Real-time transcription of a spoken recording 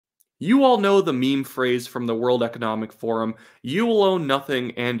You all know the meme phrase from the World Economic Forum, you will own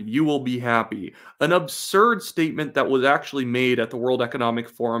nothing and you will be happy. An absurd statement that was actually made at the World Economic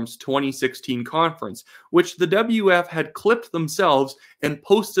Forum's 2016 conference, which the WF had clipped themselves and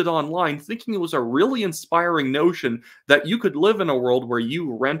posted online, thinking it was a really inspiring notion that you could live in a world where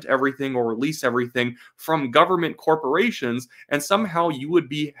you rent everything or lease everything from government corporations and somehow you would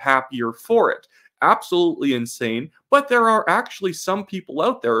be happier for it. Absolutely insane, but there are actually some people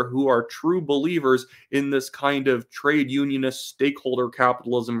out there who are true believers in this kind of trade unionist stakeholder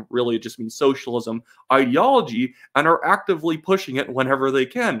capitalism, really it just means socialism, ideology, and are actively pushing it whenever they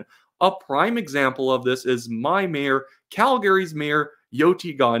can. A prime example of this is my mayor, Calgary's Mayor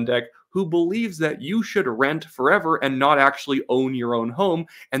Jyoti Gondek, who believes that you should rent forever and not actually own your own home,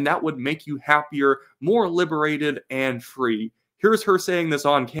 and that would make you happier, more liberated, and free. Here's her saying this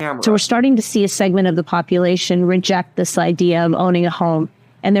on camera. So we're starting to see a segment of the population reject this idea of owning a home,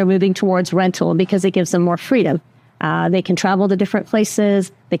 and they're moving towards rental because it gives them more freedom. They can travel to different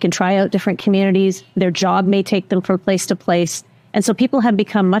places. They can try out different communities. Their job may take them from place to place. And so people have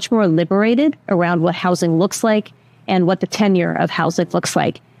become much more liberated around what housing looks like and what the tenure of housing looks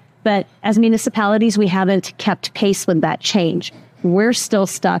like. But as municipalities, we haven't kept pace with that change. We're still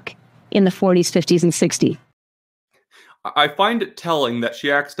stuck in the 40s, 50s, and 60s. I find it telling that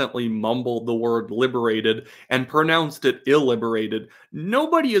she accidentally mumbled the word liberated and pronounced it illiberated.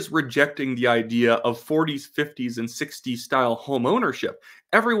 Nobody is rejecting the idea of 40s, 50s, and 60s style home ownership.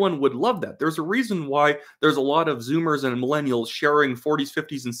 Everyone would love that. There's a reason why there's a lot of Zoomers and millennials sharing 40s,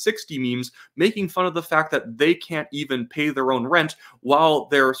 50s, and 60s memes, making fun of the fact that they can't even pay their own rent, while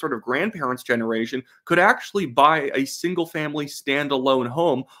their sort of grandparents' generation could actually buy a single family standalone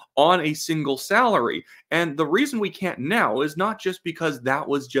home on a single salary. And the reason we can't now is not just because that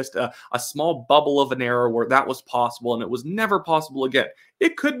was just a small bubble of an era where that was possible and it was never possible again.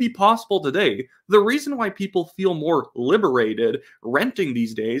 It could be possible today. The reason why people feel more liberated renting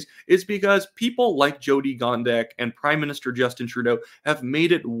these days is because people like Jyoti Gondek and Prime Minister Justin Trudeau have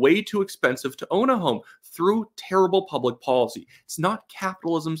made it way too expensive to own a home through terrible public policy. It's not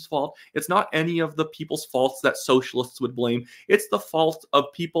capitalism's fault. It's not any of the people's faults that socialists would blame. It's the fault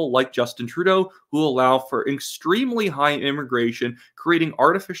of people like Justin Trudeau who allow for extremely high immigration, creating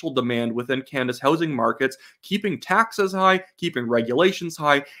artificial demand within Canada's housing markets, keeping taxes high, keeping regulations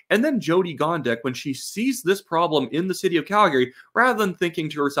high, and then Jyoti Gondek, when she sees this problem in the city of Calgary, rather than thinking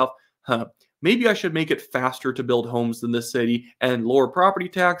to herself, maybe I should make it faster to build homes than this city and lower property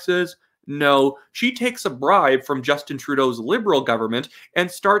taxes. No, she takes a bribe from Justin Trudeau's Liberal government and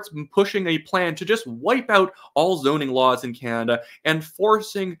starts pushing a plan to just wipe out all zoning laws in Canada and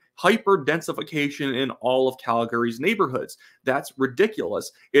forcing hyper-densification in all of Calgary's neighborhoods. That's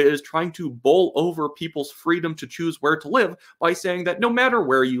ridiculous. It is trying to bowl over people's freedom to choose where to live by saying that no matter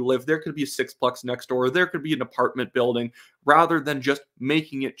where you live, there could be a sixplex next door, there could be an apartment building, rather than just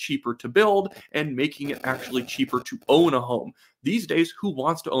making it cheaper to build and making it actually cheaper to own a home. These days, who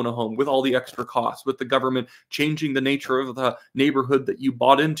wants to own a home with all the extra costs, with the government changing the nature of the neighborhood that you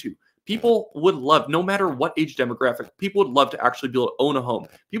bought into? People would love, no matter what age demographic, people would love to actually be able to own a home.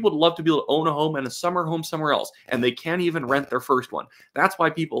 People would love to be able to own a home and a summer home somewhere else, and they can't even rent their first one. That's why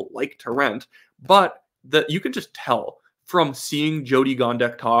people like to rent. But you can just tell from seeing Jyoti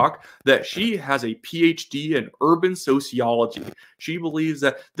Gondek talk that she has a PhD in urban sociology. She believes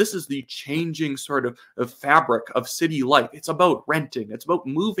that this is the changing sort of fabric of city life. It's about renting. It's about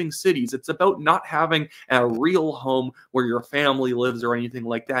moving cities. It's about not having a real home where your family lives or anything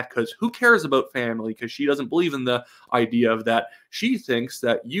like that, because who cares about family? Because she doesn't believe in the idea of that. She thinks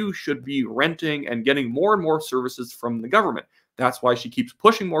that you should be renting and getting more and more services from the government. That's why she keeps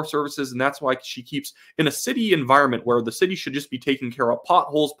pushing more services, and that's why she keeps, in a city environment where the city should just be taking care of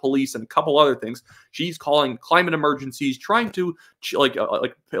potholes, police, and a couple other things, she's calling climate emergencies, trying to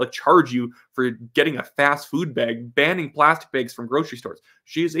charge you for getting a fast food bag, banning plastic bags from grocery stores.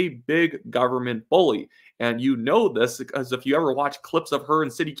 She is a big government bully. And you know this because if you ever watch clips of her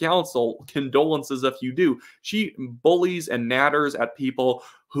in city council, condolences if you do, she bullies and natters at people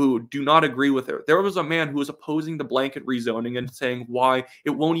who do not agree with her. There was a man who was opposing the blanket rezoning and saying why it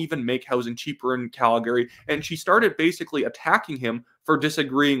won't even make housing cheaper in Calgary. And she started basically attacking him for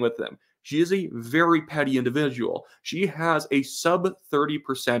disagreeing with them. She is a very petty individual. She has a sub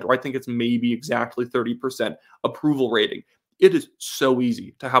 30%, or I think it's maybe exactly 30% approval rating. It is so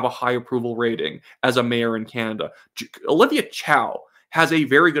easy to have a high approval rating as a mayor in Canada. Olivia Chow has a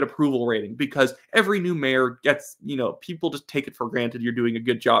very good approval rating because every new mayor gets, people just take it for granted you're doing a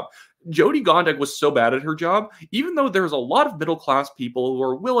good job. Jyoti Gondek was so bad at her job, even though there's a lot of middle-class people who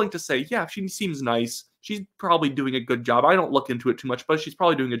are willing to say, yeah, she seems nice, she's probably doing a good job. I don't look into it too much, but she's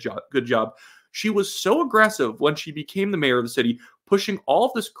probably doing a good job. She was so aggressive when she became the mayor of the city, pushing all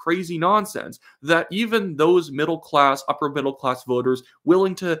of this crazy nonsense, that even those middle-class, upper-middle-class voters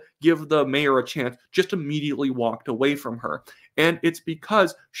willing to give the mayor a chance just immediately walked away from her. And it's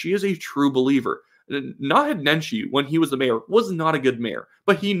because she is a true believer. Naheed Nenshi, when he was the mayor, was not a good mayor,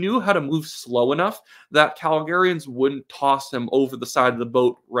 but he knew how to move slow enough that Calgarians wouldn't toss him over the side of the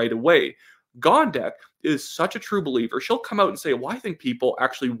boat right away. Gondek is such a true believer. She'll come out and say, well, I think people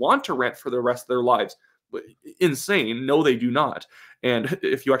actually want to rent for the rest of their lives. Insane. No, they do not. And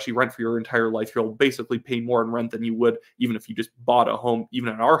if you actually rent for your entire life, you'll basically pay more in rent than you would even if you just bought a home, even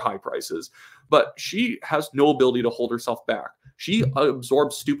at our high prices. But she has no ability to hold herself back. She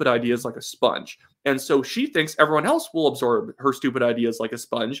absorbs stupid ideas like a sponge. And so she thinks everyone else will absorb her stupid ideas like a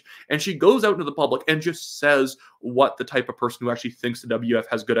sponge. And she goes out into the public and just says what the type of person who actually thinks the WF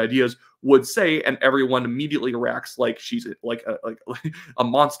has good ideas would say. And everyone immediately reacts like she's like a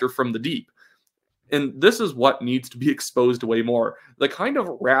monster from the deep. And this is what needs to be exposed way more. The kind of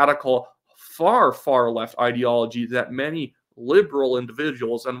radical, far, far left ideology that many liberal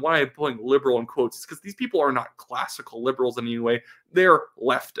individuals, and why I'm putting liberal in quotes is because these people are not classical liberals in any way. They're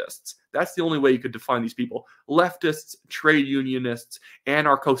leftists. That's the only way you could define these people. Leftists, trade unionists,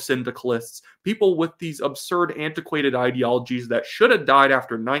 anarcho-syndicalists, people with these absurd, antiquated ideologies that should have died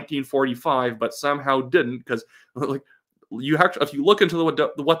after 1945, but somehow didn't, because if you look into what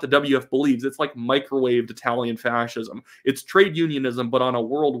the WF believes, it's like microwaved Italian fascism. It's trade unionism, but on a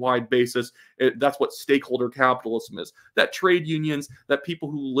worldwide basis. That's what stakeholder capitalism is. That trade unions, that people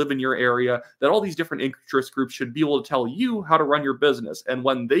who live in your area, that all these different interest groups should be able to tell you how to run your business. And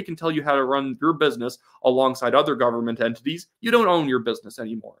when they can tell you how to run your business alongside other government entities, you don't own your business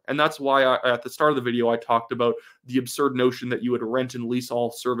anymore. And that's why at the start of the video, I talked about the absurd notion that you would rent and lease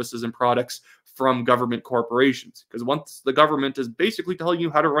all services and products from government corporations. Because once the government is basically telling you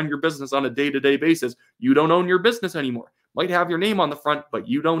how to run your business on a day-to-day basis, you don't own your business anymore. Might have your name on the front, but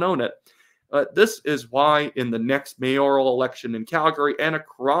you don't own it. This is why in the next mayoral election in Calgary and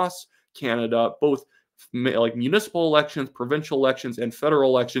across Canada, both like municipal elections, provincial elections, and federal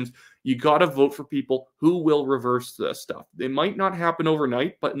elections, you got to vote for people who will reverse this stuff. They might not happen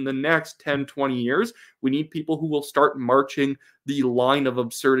overnight, but in the next 10, 20 years, we need people who will start marching the line of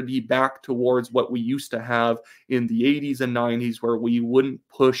absurdity back towards what we used to have in the 80s and 90s, where we wouldn't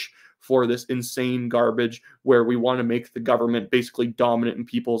push for this insane garbage, where we want to make the government basically dominant in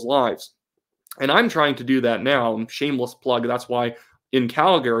people's lives. And I'm trying to do that now. Shameless plug. That's why in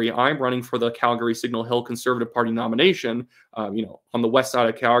Calgary, I'm running for the Calgary Signal Hill Conservative Party nomination. On the west side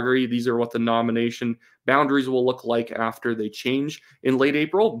of Calgary, these are what the nomination boundaries will look like after they change in late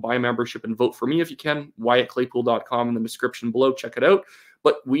April. Buy membership and vote for me if you can. WyattClaypool.com in the description below. Check it out.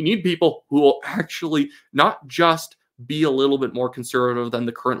 But we need people who will actually not just be a little bit more conservative than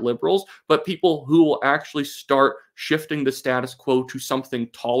the current liberals, but people who will actually start shifting the status quo to something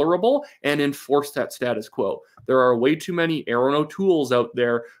tolerable and enforce that status quo. There are way too many Aaron O'Toole's out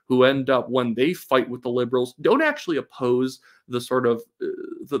there who end up, when they fight with the liberals, don't actually oppose the sort of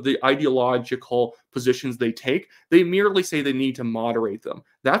the ideological positions they take. They merely say they need to moderate them.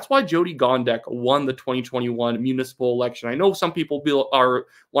 That's why Jyoti Gondek won the 2021 municipal election. I know some people are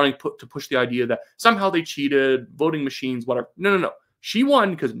wanting to push the idea that somehow they cheated, voting machines, whatever. No. She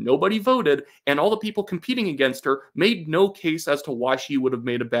won because nobody voted, and all the people competing against her made no case as to why she would have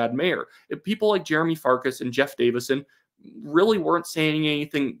made a bad mayor. If people like Jeremy Farkas and Jeff Davison really weren't saying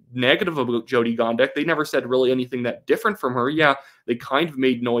anything negative about Jyoti Gondek. They never said really anything that different from her. Yeah, they kind of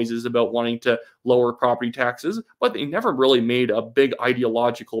made noises about wanting to lower property taxes, but they never really made a big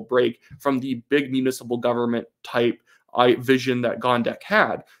ideological break from the big municipal government type vision that Gondek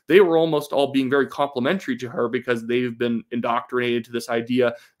had. They were almost all being very complimentary to her because they've been indoctrinated to this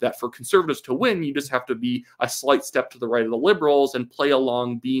idea that for conservatives to win, you just have to be a slight step to the right of the liberals and play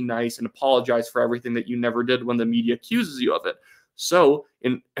along, be nice, and apologize for everything that you never did when the media accuses you of it. So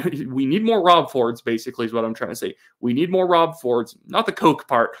we need more Rob Fords, basically, is what I'm trying to say. We need more Rob Fords, not the Coke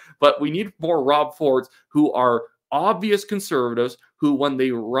part, but we need more Rob Fords who are obvious conservatives who, when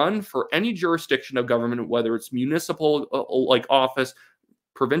they run for any jurisdiction of government, whether it's municipal like office,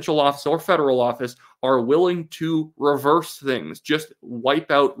 provincial office, or federal office, are willing to reverse things, just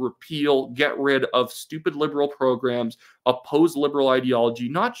wipe out, repeal, get rid of stupid liberal programs, oppose liberal ideology,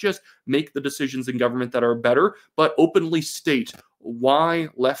 not just make the decisions in government that are better, but openly state why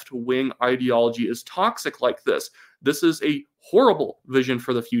left-wing ideology is toxic like this. This is a horrible vision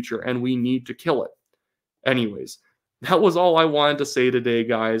for the future, and we need to kill it. Anyways, that was all I wanted to say today,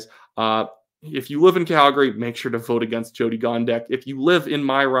 guys. If you live in Calgary, make sure to vote against Jyoti Gondek. If you live in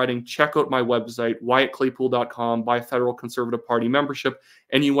my riding, check out my website, wyattclaypool.com, buy Federal Conservative Party membership.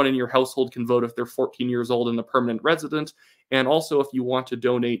 Anyone in your household can vote if they're 14 years old and a permanent resident. And also, if you want to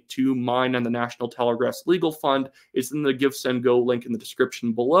donate to mine and the National Telegraph's legal fund, it's in the Give, Send, Go link in the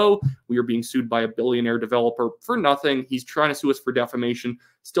description below. We are being sued by a billionaire developer for nothing. He's trying to sue us for defamation,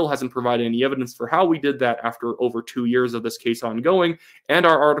 still hasn't provided any evidence for how we did that after over 2 years of this case ongoing. And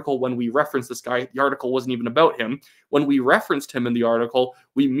our article, when we referenced this guy, the article wasn't even about him. When we referenced him in the article,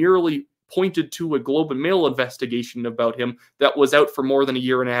 we merely pointed to a Globe and Mail investigation about him that was out for more than a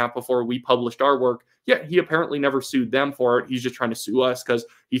year and a half before we published our work. Yet he apparently never sued them for it. He's just trying to sue us because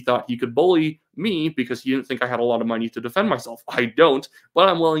he thought he could bully me because he didn't think I had a lot of money to defend myself. I don't, but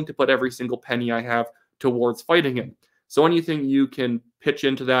I'm willing to put every single penny I have towards fighting him. So anything you can pitch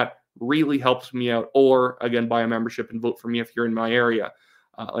into that really helps me out. Or, again, buy a membership and vote for me if you're in my area.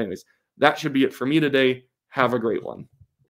 Anyways, that should be it for me today. Have a great one.